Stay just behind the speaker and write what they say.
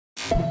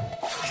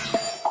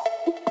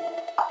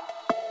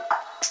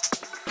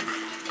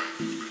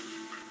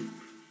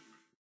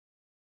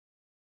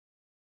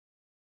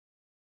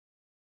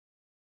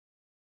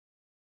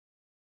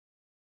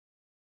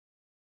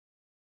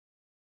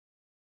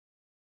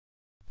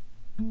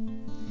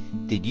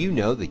Did you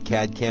know that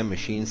CAD-CAM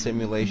machine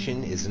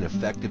simulation is an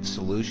effective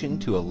solution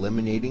to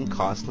eliminating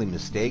costly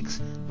mistakes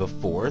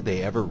before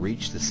they ever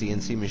reach the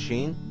CNC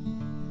machine?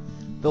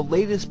 The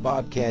latest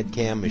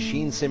BobCAD-CAM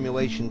Machine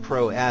Simulation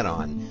Pro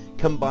add-on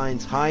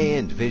combines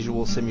high-end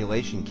visual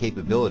simulation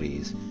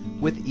capabilities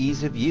with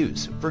ease of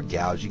use for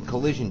gouge and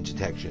collision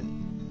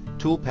detection,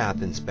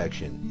 toolpath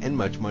inspection, and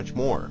much, much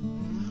more.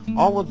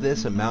 All of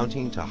this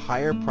amounting to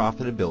higher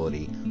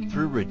profitability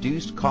through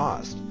reduced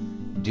cost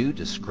due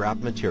to scrap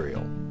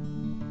material.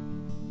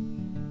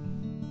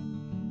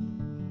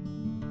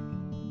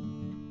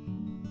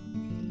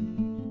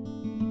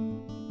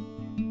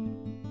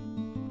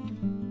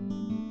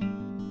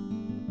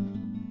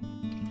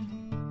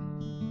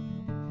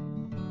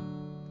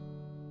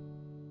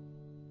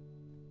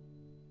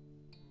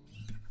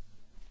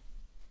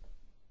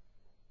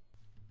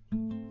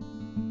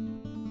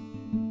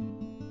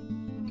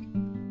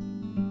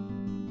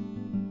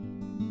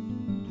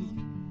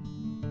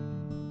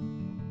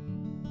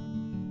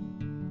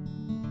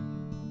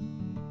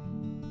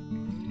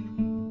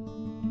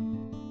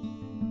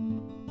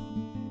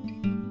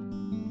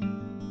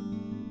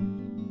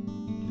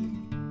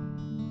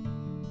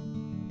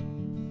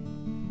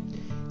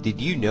 Did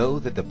you know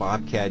that the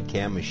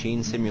BobCAD-CAM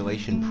Machine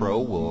Simulation Pro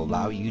will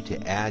allow you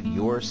to add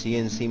your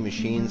CNC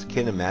machine's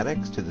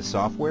kinematics to the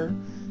software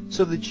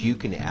so that you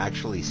can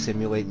actually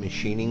simulate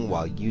machining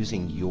while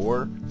using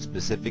your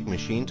specific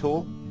machine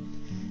tool?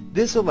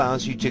 This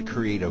allows you to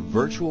create a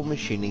virtual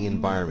machining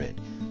environment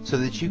so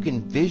that you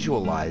can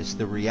visualize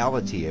the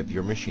reality of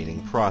your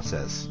machining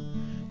process.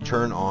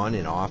 Turn on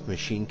and off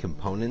machine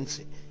components,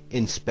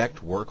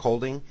 inspect work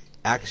holding,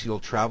 axial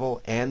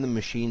travel, and the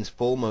machine's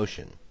full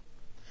motion.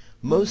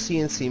 Most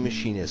CNC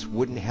machinists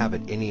wouldn't have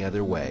it any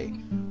other way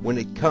when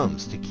it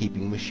comes to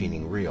keeping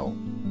machining real.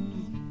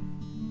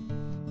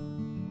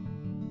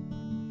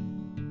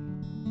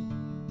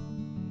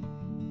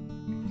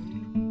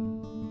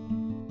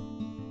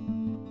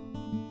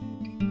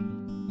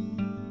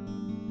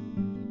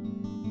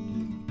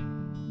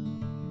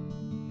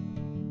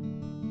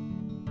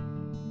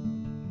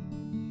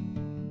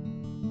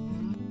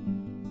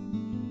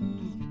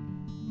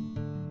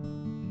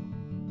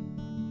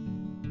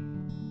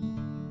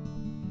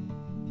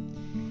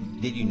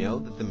 Did you know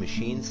that the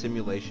Machine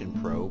Simulation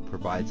Pro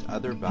provides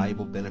other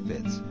valuable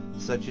benefits,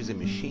 such as a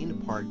machine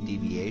part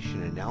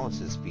deviation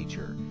analysis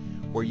feature,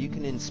 where you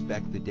can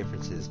inspect the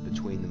differences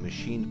between the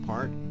machined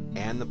part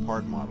and the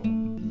part model?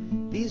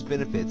 These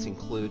benefits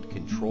include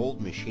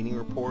controlled machining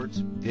reports,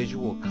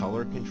 visual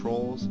color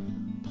controls,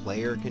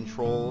 player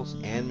controls,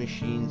 and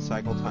machine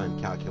cycle time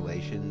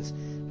calculations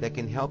that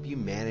can help you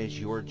manage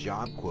your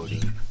job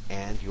quoting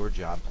and your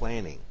job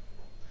planning.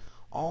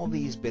 All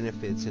these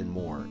benefits and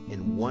more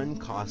in one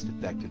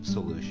cost-effective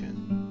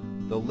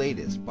solution, the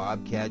latest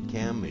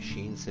BobCAD-CAM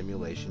Machine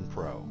Simulation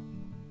Pro.